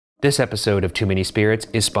This episode of Too Many Spirits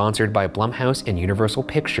is sponsored by Blumhouse and Universal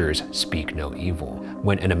Pictures' Speak No Evil.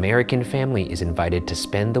 When an American family is invited to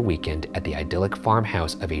spend the weekend at the idyllic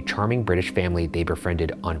farmhouse of a charming British family they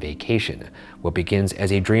befriended on vacation, what begins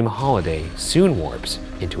as a dream holiday soon warps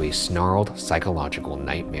into a snarled psychological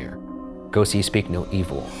nightmare. Go see Speak No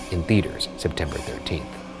Evil in theaters September 13th.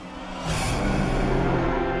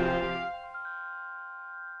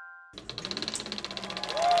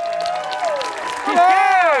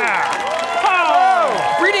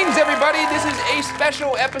 This is a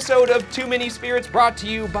special episode of Too Many Spirits brought to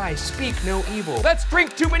you by Speak No Evil. Let's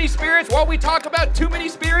drink Too Many Spirits while we talk about Too Many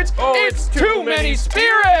Spirits. Oh, it's Too Many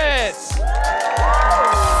Spirits!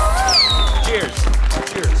 Cheers.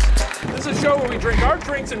 Cheers. This is a show where we drink our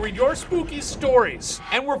drinks and read your spooky stories.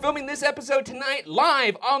 And we're filming this episode tonight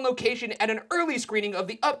live on location at an early screening of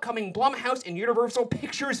the upcoming Blumhouse and Universal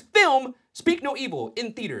Pictures film, Speak No Evil,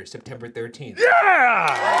 in theaters September 13th. Yeah!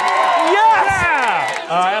 Yes!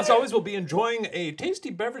 Yeah! As always, we'll be enjoying a tasty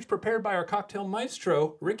beverage prepared by our cocktail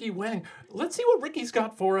maestro, Ricky Wang. Let's see what Ricky's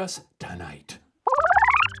got for us tonight.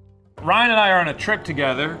 Ryan and I are on a trip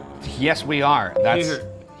together. Yes, we are.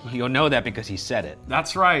 You'll know that because he said it.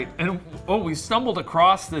 That's right. And we stumbled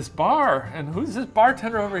across this bar. And who's this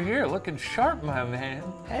bartender over here? Looking sharp, my man.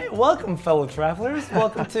 Hey, welcome, fellow travelers.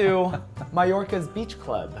 Welcome to Mallorca's Beach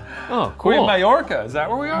Club. Oh, cool. We're in Mallorca. Is that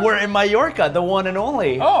where we are? We're in Mallorca, the one and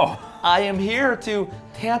only. Oh. I am here to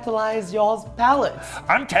tantalize y'all's palates.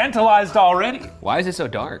 I'm tantalized already. Why is it so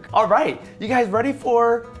dark? All right, you guys ready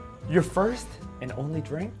for your first and only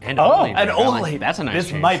drink? And only. And only. That's a nice This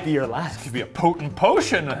change. might be your last. Could be a potent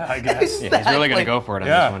potion, I guess. Yeah, he's really gonna go for it on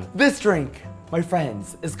this one. This drink, my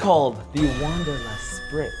friends, is called the Wanderlust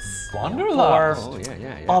Spritz. Wanderlust. For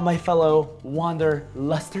yeah. all my fellow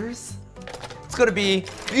Wanderlusters. It's gonna be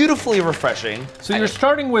beautifully refreshing. So you're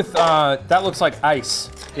starting with, that looks like ice.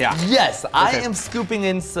 Yeah. Yes, I am scooping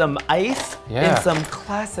in some ice Yeah. in some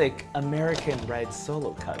classic American red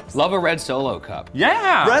Solo cups. Love a red Solo cup.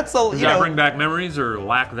 Yeah! Red Solo, Does you that know, bring back memories or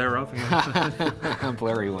lack thereof?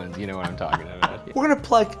 Blurry ones, you know what I'm talking about. we're gonna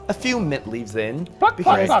pluck a few mint leaves in Pluck,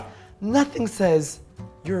 because pluck. nothing says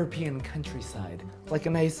European countryside like a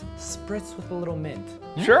nice spritz with a little mint.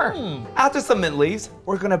 Sure. After some mint leaves,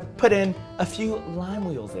 we're gonna put in a few lime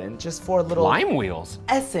wheels in just for a little Lime wheels?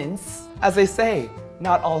 essence. As they say,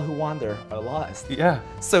 not all who wander are lost. Yeah.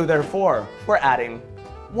 So therefore, we're adding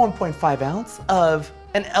 1.5 ounce of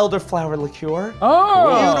an elderflower liqueur.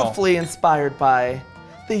 Oh! Beautifully inspired by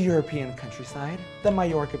the European countryside, the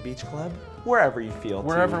Mallorca Beach Club, wherever you feel.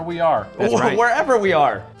 Wherever we are. That's right. Wherever we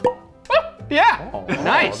are. Yeah.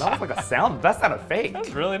 Nice. That was like a sound, that sounded fake. That's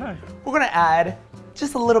really nice. We're gonna add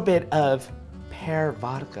just a little bit of pear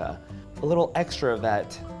vodka, a little extra of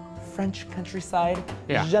that French countryside,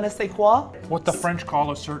 Yeah. je ne sais quoi. What the French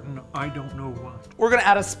call a certain I don't know what. We're gonna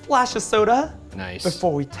add a splash of soda Nice.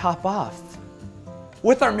 before we top off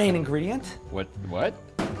with our main ingredient, What?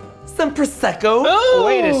 some Prosecco.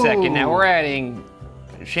 Wait a second, now we're adding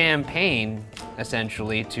champagne,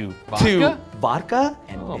 essentially, to vodka? To vodka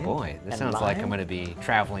and Oh mint boy, this and sounds like lime. I'm gonna be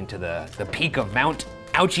traveling to the peak of Mount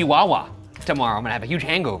Ouchiwawa tomorrow. I'm gonna have a huge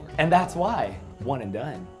hangover. And that's why, one and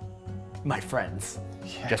done, my friends.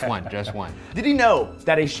 Just one, just one. Did you know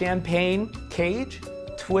that a champagne cage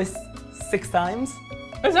twists 6 times?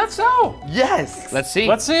 Is that so? Yes. Let's see.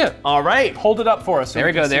 Let's see it. All right. Hold it up for us. so There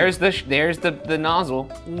we go, can see there's the nozzle.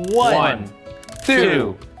 One,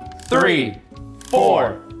 two, 3,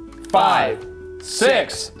 4, 5,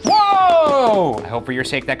 6. Whoa! I hope for your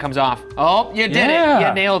sake that comes off. Oh, you did Yeah. it.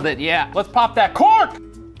 You nailed it, yeah. Let's pop that cork!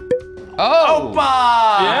 Oh!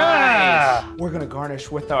 Opa! Yeah! We're gonna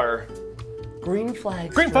garnish with our green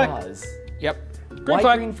flag Green flag. straws. Yep. Green Why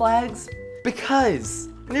flag. green flags? Because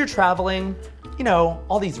when you're traveling, you know,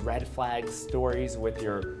 all these red flag stories with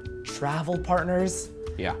your travel partners.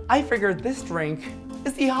 Yeah. I figured this drink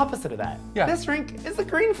is the opposite of that. Yeah. This drink is a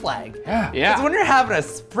green flag. Yeah. Yeah. Because when you're having a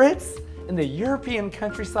spritz in the European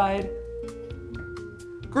countryside,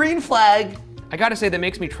 green flag. I gotta say, that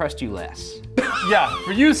makes me trust you less. Yeah,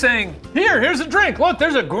 for you saying, here's a drink. Look,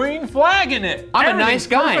 there's a green flag in it. I'm a nice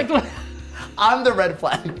guy. Perfect. I'm the red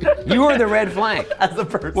flag You are the red flag. as a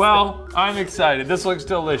person. Well, I'm excited. This looks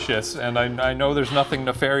delicious, and I know there's nothing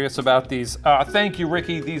nefarious about these. Thank you,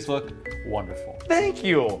 Ricky. These look wonderful. Thank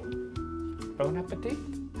you. Bon appetit.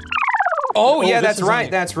 Oh, yeah, that's right,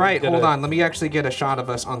 that's right. Hold on, let me actually get a shot of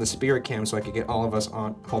us on the spirit cam so I could get all of us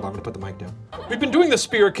on. Hold on, I'm gonna put the mic down. We've been doing the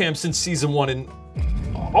Spirit Camp since season 1, and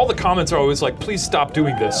all the comments are always like, please stop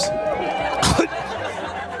doing this.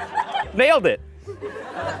 Nailed it.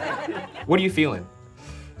 What are you feeling?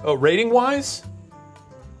 Rating-wise,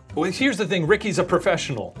 Well, here's the thing, Ricky's a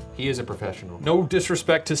professional. He is a professional. No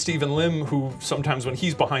disrespect to Stephen Lim, who sometimes when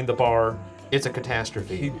he's behind the bar, It's a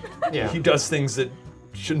catastrophe. he does things that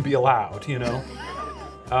shouldn't be allowed, you know?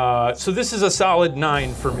 So this is a solid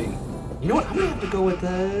 9 for me. You know what? I'm gonna have to go with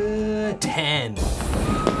a 10.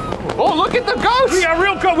 Oh, look at the ghosts! We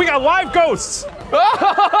got we got live ghosts!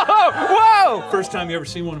 Whoa! First time you ever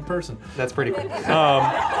seen one in person. That's pretty cool.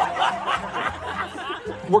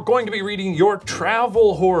 We're going to be reading your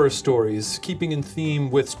travel horror stories, keeping in theme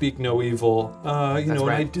with Speak No Evil. An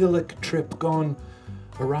idyllic trip gone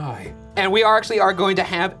awry. And we are going to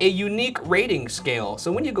have a unique rating scale.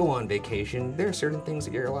 So when you go on vacation, there are certain things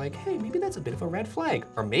that you're like, hey, maybe that's a bit of a red flag.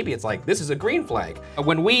 Or maybe it's like, this is a green flag.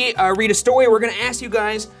 When we read a story, we're gonna ask you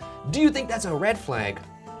guys, do you think that's a red flag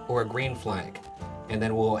or a green flag? And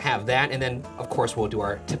then we'll have that, and then of course we'll do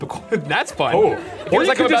our typical, that's fun. Oh, or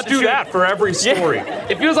you could just do that for every story. Yeah,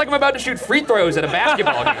 it feels like I'm about to shoot free throws at a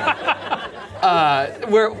basketball game.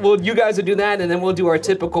 You guys will do that, and then we'll do our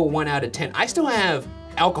typical 1 out of 10. I still have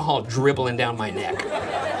alcohol dribbling down my neck,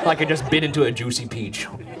 like I just bit into a juicy peach.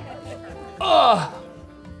 Ugh.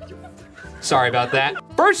 Sorry about that.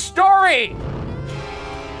 First story!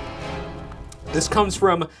 This comes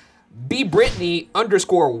from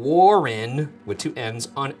 @BBrittany_Warren with 2 N's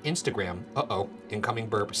on Instagram. Uh-oh, incoming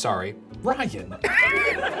burp, sorry. Ryan.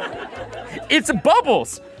 It's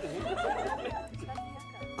Bubbles!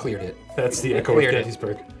 Cleared it. That's the echo Cleared of it.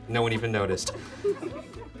 Gettysburg. No one even noticed.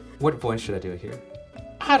 What voice should I do here?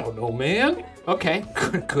 I don't know, man. Okay,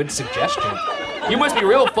 good suggestion. You must be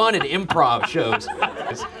real fun at improv shows.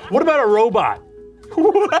 What about a robot?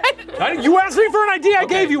 What? You asked me for an idea, I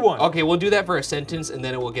gave you one. Okay, we'll do that for a sentence, and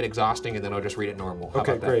then it will get exhausting, and then I'll just read it normal. How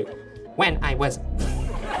Okay, about that? great. When I was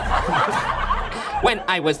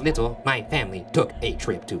little, my family took a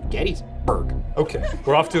trip to Gettysburg. Okay,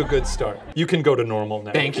 we're off to a good start. You can go to normal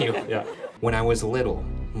now. Thank you. Yeah. When I was little,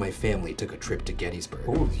 my family took a trip to Gettysburg.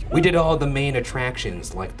 We did all the main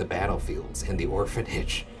attractions like the battlefields and the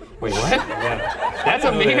orphanage. Wait, what? Yeah. That's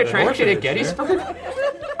a main attraction at Gettysburg?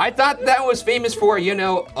 I thought that was famous for,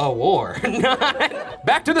 a war.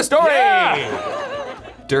 Back to the story! Yeah.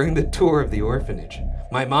 During the tour of the orphanage,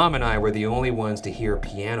 my mom and I were the only ones to hear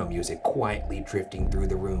piano music quietly drifting through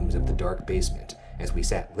the rooms of the dark basement as we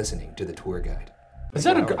sat listening to the tour guide. Is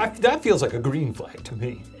that that feels like a green flag to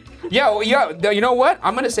me. Yeah, you know what?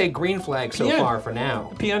 I'm gonna say green flag so far for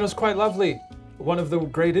now. Piano's quite lovely. One of the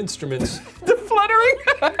great instruments. The fluttering!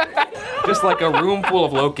 Just like a room full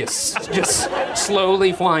of locusts, just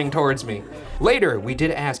slowly flying towards me. Later, we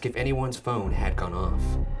did ask if anyone's phone had gone off,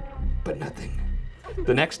 but nothing.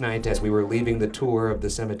 The next night, as we were leaving the tour of the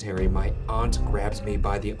cemetery, my aunt grabs me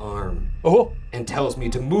by the arm and tells me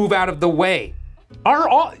to move out of the way. A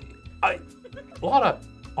lot of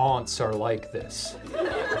aunts are like this.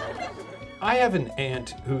 I have an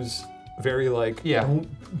aunt who's very like, don't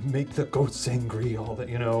make the ghosts angry, all that,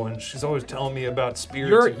 and she's always telling me about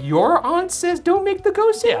spirits. Your aunt says don't make the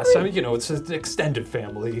ghosts angry? Yes, I mean, it's an extended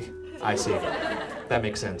family. I see. That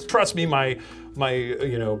makes sense. Trust me, my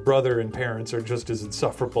brother and parents are just as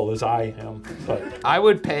insufferable as I am. But I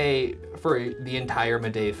would pay for the entire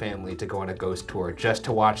Madej family to go on a ghost tour just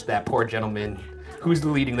to watch that poor gentleman who's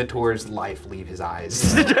leading the tour's life leave his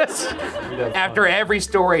eyes. Just after every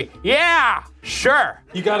story. Yeah, sure.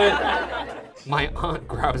 You got it. My aunt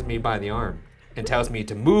grabs me by the arm and tells me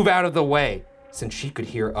to move out of the way since she could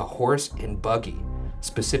hear a horse and buggy,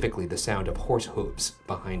 specifically the sound of horse hooves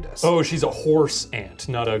behind us. Oh, she's a horse aunt,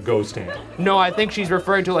 not a ghost aunt. No, I think she's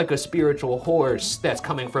referring to like a spiritual horse that's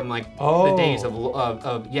coming from like the days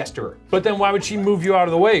of yester. But then why would she move you out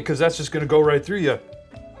of the way? Because that's just gonna go right through you.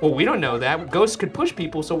 Well, we don't know that. Ghosts could push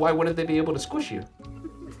people, so why wouldn't they be able to squish you?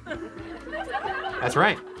 That's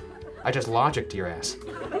right. I just logicked your ass.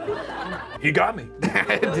 You got me.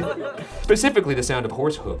 Specifically the sound of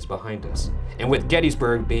horse hooves behind us. And with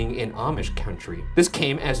Gettysburg being in Amish country, this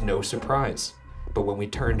came as no surprise. But when we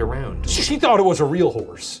turned around... She thought it was a real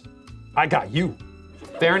horse. I got you.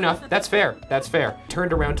 Fair enough. That's fair. That's fair.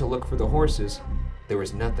 Turned around to look for the horses. There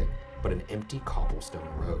was nothing but an empty cobblestone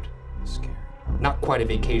road. Scary. Not quite a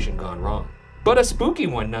vacation gone wrong, but a spooky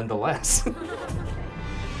one nonetheless.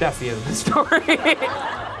 That's the end of the story.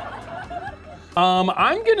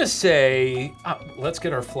 I'm gonna say, let's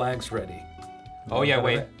get our flags ready. Oh yeah,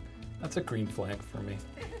 wait. That's a green flag for me.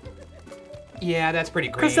 Yeah, that's pretty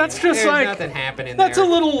green. Because that's just There's like, nothing happening that's there. a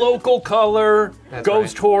little local color, That's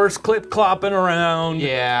ghost right. horse clip-clopping around.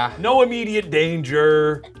 Yeah. No immediate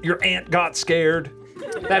danger. Your aunt got scared.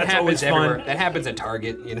 That That's happens always everywhere. fun. That happens at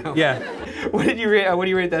Target, Yeah. What do you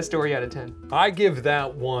rate that story out of 10? I give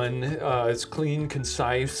that one, it's clean,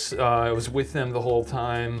 concise. I was with them the whole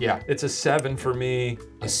time. Yeah. It's a 7 for me.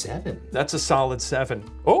 A 7? That's a solid 7.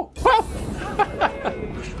 Oh, wow.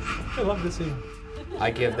 I love this scene. I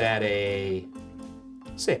give that a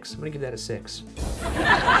 6. I'm gonna give that a 6.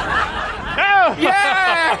 Oh!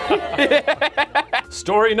 Yeah!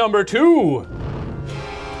 Story number 2.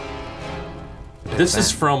 This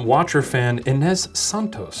is from Watcher fan Inez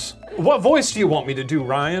Santos. What voice do you want me to do,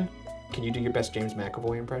 Ryan? Can you do your best James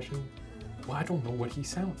McAvoy impression? Well, I don't know what he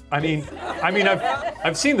sounds. I mean,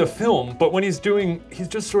 I've seen the film, but when he's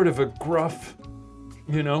just sort of a gruff,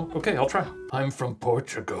 you know? Okay, I'll try. I'm from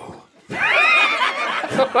Portugal.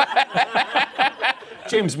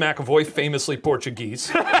 James McAvoy, famously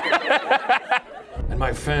Portuguese. And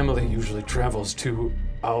my family usually travels to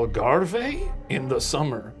Algarve in the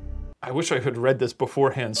summer. I wish I had read this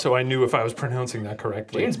beforehand so I knew if I was pronouncing that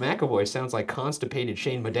correctly. James McAvoy sounds like constipated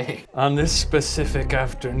Shane Madej. On this specific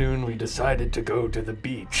afternoon, we decided to go to the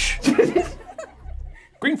beach.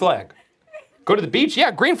 Green flag. Go to the beach? Yeah,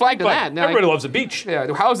 green flag to that. Now, everybody loves the beach.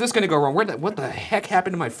 Yeah, how is this gonna go wrong? What the heck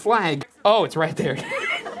happened to my flag? Oh, it's right there.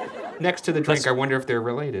 Next to the drink. I wonder if they're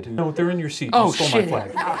related. No, they're in your seat. Oh, you stole shit. my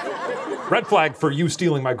flag. Red flag for you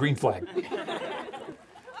stealing my green flag.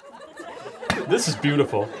 This is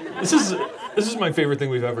beautiful. This is my favorite thing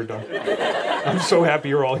we've ever done. I'm so happy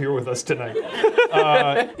you're all here with us tonight.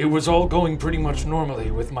 It was all going pretty much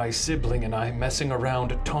normally with my sibling and I messing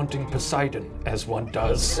around taunting Poseidon, as one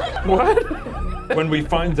does. What? When we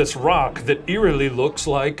find this rock that eerily looks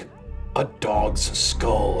like a dog's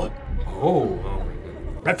skull. Oh.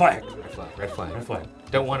 Red flag. Red flag, red flag. Red flag.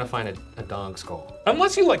 Don't want to find a dog skull.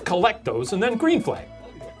 Unless you like collect those and then green flag.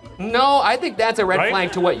 No, I think that's a red Right?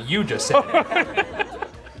 flag to what you just said.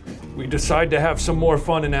 We decide to have some more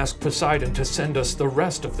fun and ask Poseidon to send us the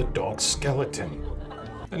rest of the dog's skeleton.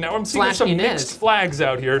 And now I'm seeing Slash some Inez. mixed flags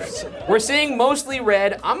out here. We're seeing mostly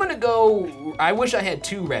red. I'm gonna go, I wish I had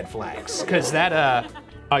 2 red flags, because that,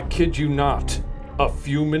 I kid you not, a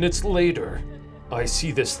few minutes later, I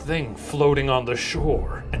see this thing floating on the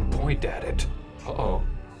shore and point at it. uh-oh.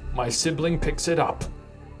 My sibling picks it up,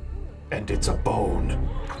 and it's a bone.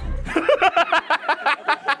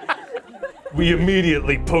 We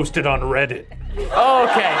immediately posted on Reddit.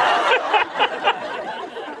 Okay.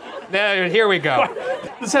 Now, here we go.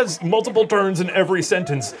 This has multiple turns in every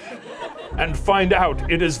sentence. And find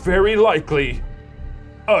out it is very likely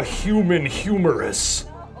a human humerus.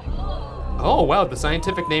 Oh, wow, the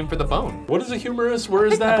scientific name for the bone. What is a humerus? Where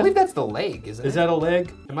is I that? believe that's the leg, isn't it? Is that a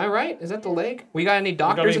leg? Am I right? Is that the leg? We got any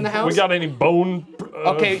doctors in the house? We got any bone?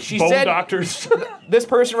 Okay, she bone said- doctors. This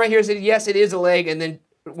person right here said, yes, it is a leg, and then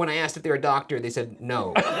when I asked if they're a doctor, they said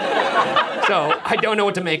no. So, I don't know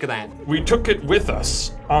what to make of that. We took it with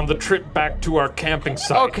us on the trip back to our camping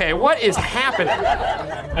site. Okay, what is happening?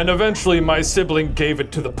 And eventually my sibling gave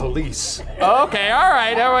it to the police. Okay, all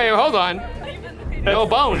right, hold on. No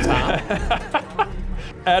bones, huh?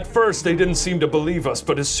 At first, they didn't seem to believe us,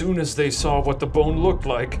 but as soon as they saw what the bone looked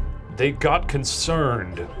like, they got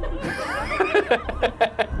concerned.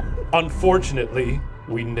 Unfortunately,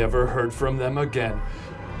 we never heard from them again.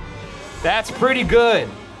 That's pretty good.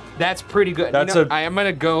 That's pretty good. That's I am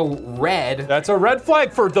gonna go red. That's a red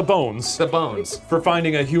flag for the bones. The bones. For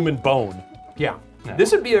finding a human bone. Yeah.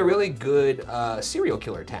 This would be a really good serial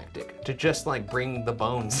killer tactic, to just like bring the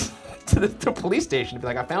bones to the police station to be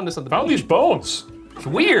like, I found this on the Found beach. these bones. It's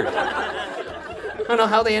weird. I don't know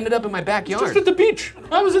how they ended up in my backyard. Just at the beach.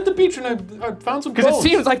 I was at the beach and I found some bones. Because it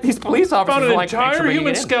seems like these police officers Found are an like, "Thanks for entire bringing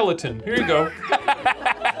human it in." skeleton. Here you go.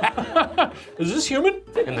 Is this human?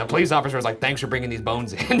 And the police officer was like, thanks for bringing these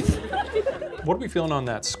bones in. What are we feeling on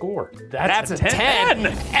that score? That's a 10.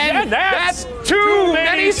 And that's too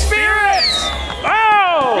many spirits!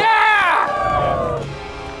 Oh! Yeah!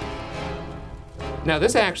 Now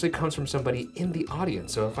this actually comes from somebody in the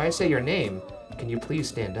audience, so if I say your name, can you please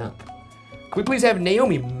stand up? Can we please have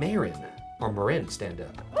Naomi Marin, or Marin, stand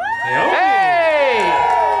up? Naomi.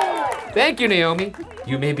 Hey! Thank you, Naomi.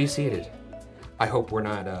 You may be seated. I hope we're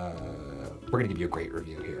not, we're gonna give you a great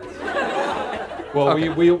review here. Well, Okay.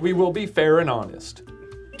 we will be fair and honest.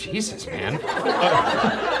 Jesus, man.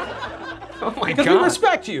 Oh my Because God. we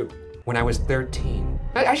respect you. When I was 13.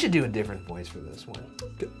 I should do a different voice for this one.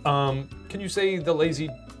 Can you say the lazy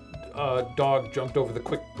dog jumped over the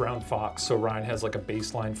quick brown fox so Ryan has like a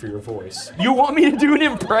baseline for your voice? You want me to do an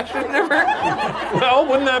impression of her? Well,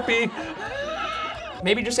 wouldn't that be?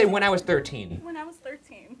 Maybe just say when I was 13. When I was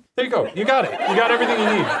 13. There you go. You got it. You got everything you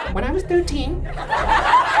need. When I was 13.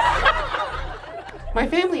 My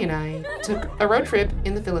family and I took a road trip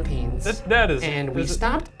in the Philippines. And we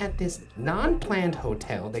stopped at this non-planned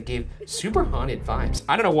hotel that gave super haunted vibes.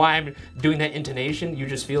 I don't know why I'm doing that intonation. You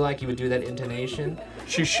just feel like you would do that intonation.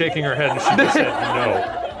 She's shaking her head and she just said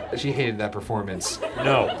no. She hated that performance.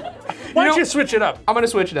 No. Why don't you switch it up? I'm gonna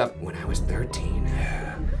switch it up. When I was 13,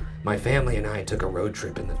 my family and I took a road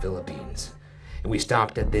trip in the Philippines. And we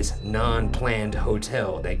stopped at this non-planned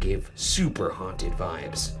hotel that gave super haunted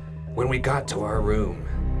vibes. When we got to our room,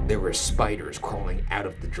 there were spiders crawling out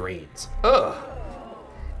of the drains. Ugh.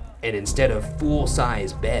 And instead of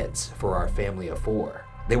full-size beds for our family of 4,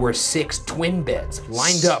 there were 6 twin beds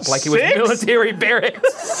lined up like it was military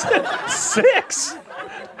barracks. 6?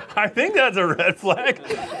 I think that's a red flag.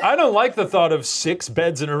 I don't like the thought of 6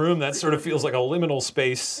 beds in a room. That sort of feels like a liminal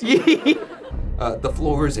space. The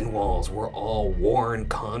floors and walls were all worn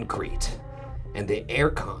concrete, and the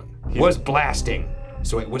aircon was blasting,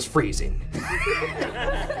 so it was freezing.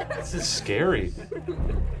 This is scary.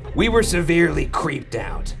 We were severely creeped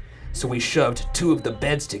out, so we shoved 2 of the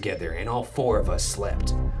beds together, and all 4 of us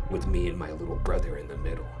slept, with me and my little brother in the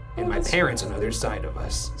middle, and my parents on either side of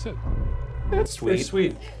us. That's sweet. very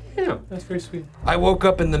sweet. Yeah, that's very sweet. I woke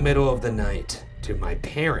up in the middle of the night to my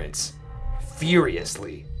parents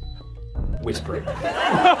furiously whispering.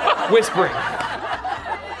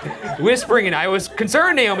 Whispering, and I was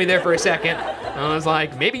concerned, Naomi, there for a second. I was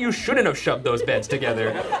like, maybe you shouldn't have shoved those beds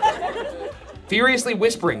together. Furiously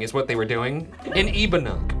whispering is what they were doing in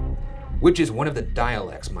Ibanag, which is one of the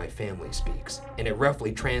dialects my family speaks, and it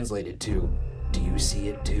roughly translated to, "Do you see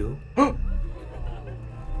it too?"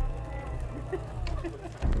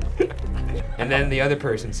 And then the other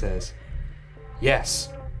person says, "Yes.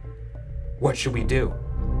 What should we do?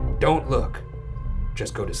 Don't look.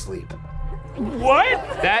 Just go to sleep." What?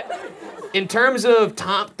 That, in terms of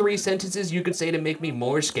top 3 sentences you could say to make me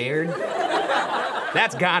more scared,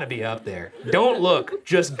 that's gotta be up there. Don't look,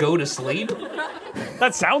 just go to sleep.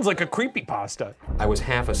 That sounds like a creepypasta. I was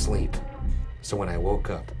half asleep, so when I woke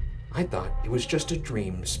up, I thought it was just a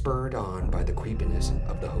dream spurred on by the creepiness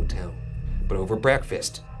of the hotel. But over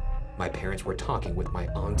breakfast, my parents were talking with my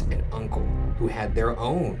aunt and uncle, who had their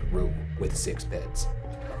own room with 6 beds.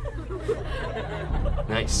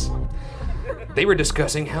 Nice. They were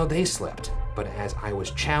discussing how they slept, but as I was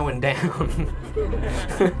chowing down,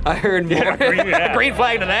 I heard more. Green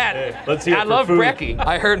flag to that. Hey, let's hear it I for love food. brekkie.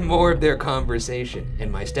 I heard more of their conversation,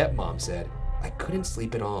 and my stepmom said, I couldn't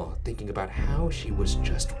sleep at all, thinking about how she was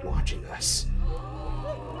just watching us.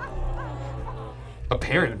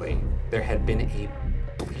 Apparently, there had been a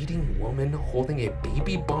bleeding woman holding a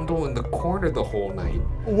baby bundle in the corner the whole night.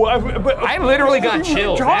 What? But, I literally got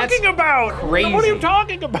chills. What are you talking about? Crazy. What are you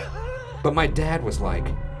talking about? But my dad was like,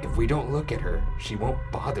 if we don't look at her, she won't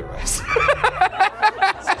bother us.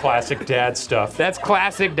 It's classic dad stuff. That's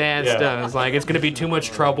classic dad stuff. It's like, it's gonna be too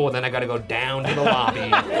much trouble, and then I gotta go down to the lobby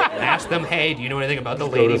and ask them, hey, do you know anything about the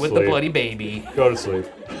lady with the bloody baby? Go to sleep.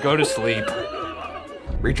 Go to sleep.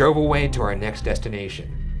 We drove away to our next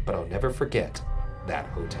destination, but I'll never forget that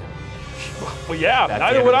hotel. Well, yeah, That's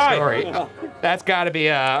neither would I. Story. That's gotta be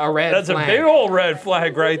a red That's flag. a big old red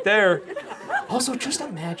flag right there. Also, just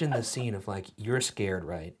imagine the scene of like, you're scared,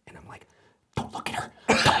 right? And I'm like, don't look at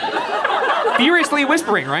her. Furiously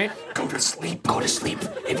whispering, right? Go to sleep, go to sleep.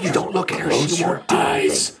 If you don't look at her, Close she won't do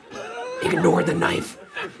eyes. anything. Ignore the knife.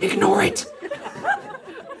 Ignore it.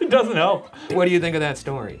 It doesn't help. What do you think of that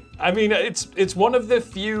story? I mean, it's one of the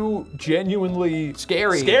few genuinely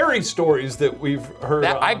Scary stories that we've heard.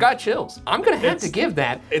 I got chills. I'm gonna have to give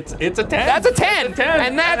that. It's a 10. That's a 10. It's a 10.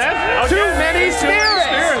 And that's okay. too many spirits.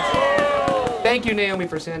 spirits. Thank you, Naomi,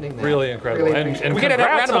 for sending that. Really incredible. Really And appreciate it. We get a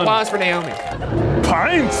congrats round of on applause for Naomi.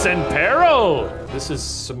 Pints and Peril. This is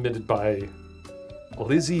submitted by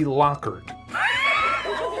Lizzie Lockard.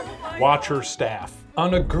 Watcher staff.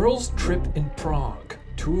 On a girls' trip in Prague,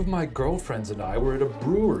 2 of my girlfriends and I were at a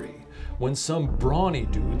brewery when some brawny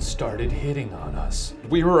dude started hitting on us.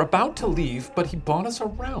 We were about to leave, but he bought us a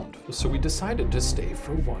round, so we decided to stay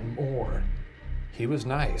for one more. He was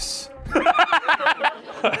nice.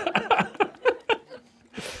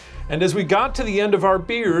 And as we got to the end of our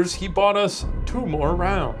beers, he bought us 2 more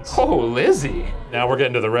rounds. Oh, Lizzie. Now we're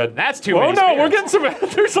getting to the red. That's too Oh many no, we're spirits. getting some,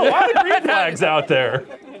 there's a lot of green flags out there.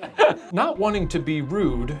 Not wanting to be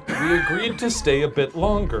rude, we agreed to stay a bit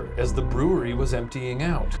longer as the brewery was emptying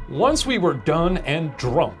out. Once we were done and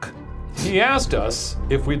drunk, he asked us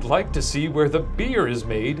if we'd like to see where the beer is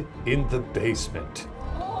made in the basement.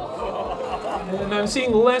 And I'm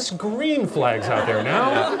seeing less green flags out there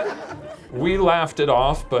now. We laughed it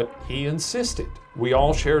off, but he insisted. We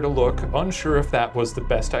all shared a look, unsure if that was the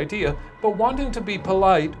best idea, but wanting to be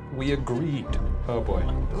polite, we agreed. Oh boy.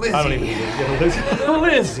 Lizzie. I don't even get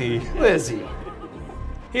Lizzie. Lizzie.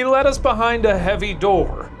 He led us behind a heavy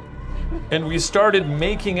door, and we started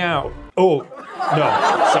making out. Oh,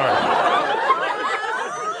 no, sorry.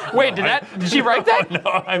 Wait, did she write that?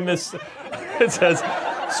 No, I missed. It says,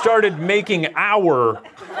 started making our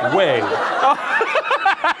way.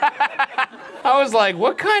 I was like,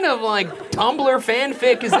 what kind of like Tumblr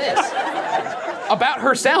fanfic is this? About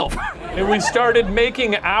herself. And we started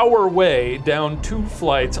making our way down 2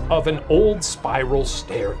 flights of an old spiral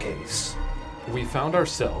staircase. We found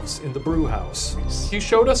ourselves in the brew house. He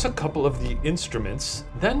showed us a couple of the instruments,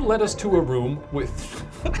 then led us to a room with,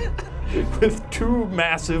 with 2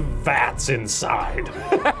 massive vats inside.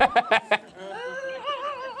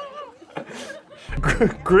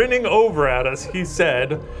 Grinning over at us, he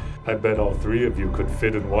said, I bet all 3 of you could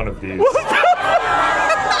fit in one of these.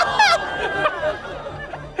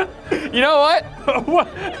 You know what? What?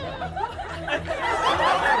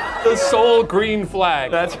 The sole green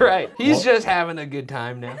flag. That's right. He's just having a good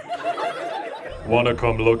time now. Wanna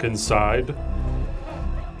come look inside?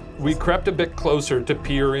 We crept a bit closer to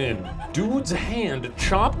peer in. Dude's hand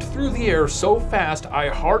chopped through the air so fast I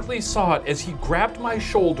hardly saw it as he grabbed my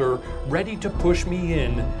shoulder, ready to push me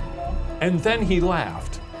in. And then he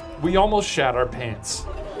laughed. We almost shat our pants.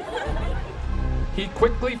 He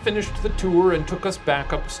quickly finished the tour and took us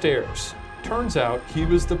back upstairs. Turns out he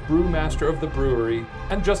was the brewmaster of the brewery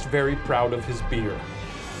and just very proud of his beer.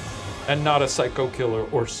 And not a psycho killer,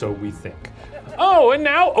 or so we think. Oh, and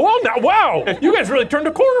now, wow, you guys really turned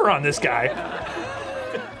a corner on this guy.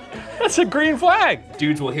 That's a green flag.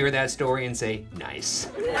 Dudes will hear that story and say, nice.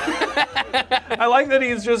 I like that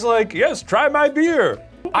he's just like, yes, try my beer.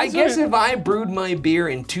 I guess if I brewed my beer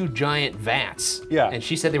in 2 giant vats, Yeah. and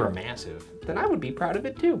she said they were massive, then I would be proud of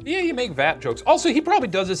it too. Yeah, you make vat jokes. Also, he probably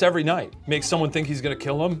does this every night. Makes someone think he's gonna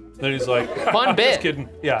kill him. Then he's like, Fun bit. Just kidding.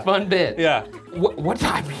 Yeah. Fun bit. Yeah. What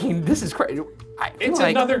I mean, this is crazy. It's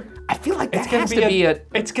another. I feel like that It's gonna has to be a.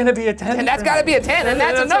 It's gonna be a 10. And that's gotta be a 10, and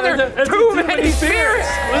that's another that's too many spirits.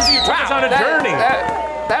 Lizzie, you took us on a journey.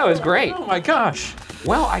 That was great. Oh my gosh.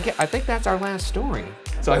 Well, I think that's our last story.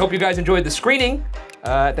 So I hope you guys enjoyed the screening.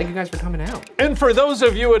 Thank you guys for coming out. And for those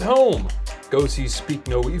of you at home, go see Speak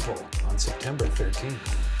No Evil on September 13th.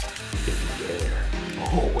 If you dare.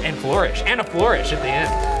 Oh, and flourish, and a flourish at the end.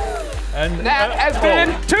 And That has been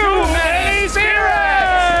Too Many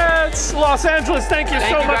Spirits! Los Angeles, thank you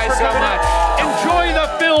so much guys for so coming much. out. Enjoy the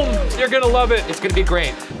film. You're gonna love it. It's gonna be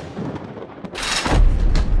great.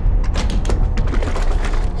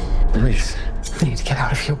 Louise, we need to get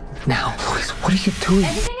out of here now. Louise, what are you doing?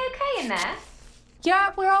 Everything okay in there?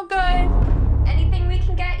 Yeah, we're all good. Anything we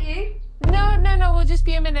can get you? No, we'll just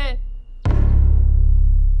be a minute.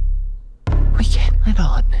 We can't let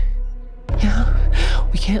on. Yeah?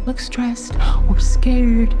 We can't look stressed or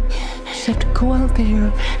scared. We just have to go out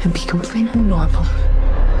there and be completely normal.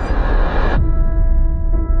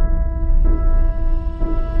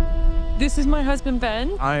 This is my husband,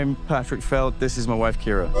 Ben. I'm Patrick Feld. This is my wife,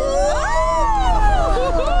 Kira.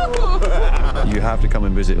 You have to come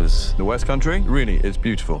and visit us. The West Country, really, it's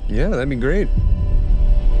beautiful. Yeah, that'd be great.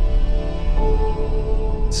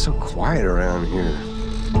 It's so quiet around here.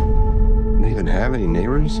 Don't even have any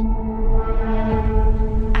neighbors?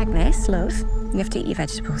 Agnes, love, you have to eat your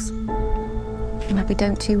vegetables. But we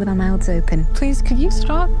don't chew with our mouths open. Please, could you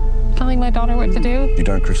stop telling my daughter what to do? You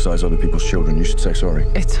don't criticize other people's children. You should say sorry.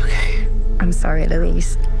 It's okay. I'm sorry,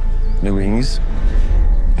 Louise. Louise, is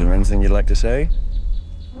there anything you'd like to say?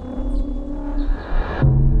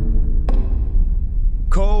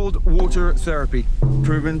 Cold water therapy,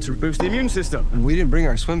 proven to boost the immune system. And we didn't bring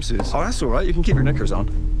our swimsuits. Oh, that's all right. You can keep your knickers on.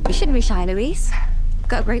 You shouldn't be shy, Louise. You've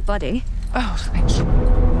got a great body. Oh, thank you.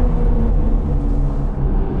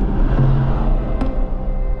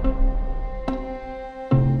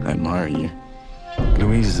 I admire you.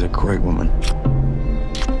 Louise is a great woman.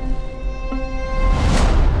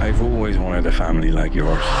 I've always wanted a family like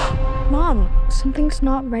yours. Mom, something's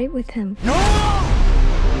not right with him.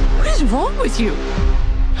 What is wrong with you?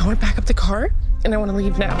 I want to back up the car, and I want to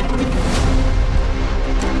leave now.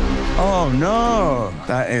 Oh, no.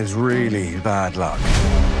 That is really bad luck.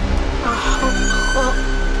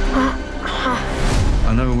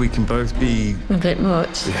 I know we can both be... A bit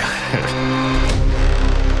much.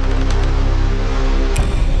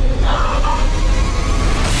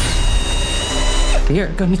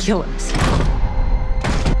 They're going to kill us.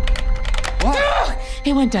 What?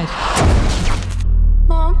 He went dead.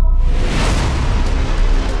 Mom?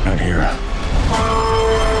 Out here,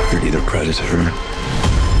 you're neither predator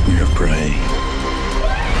nor prey.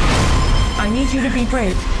 I need you to be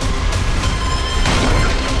brave.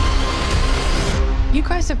 You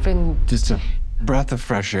guys have been... Just a breath of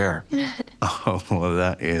fresh air. Oh, well,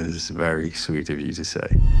 that is very sweet of you to say.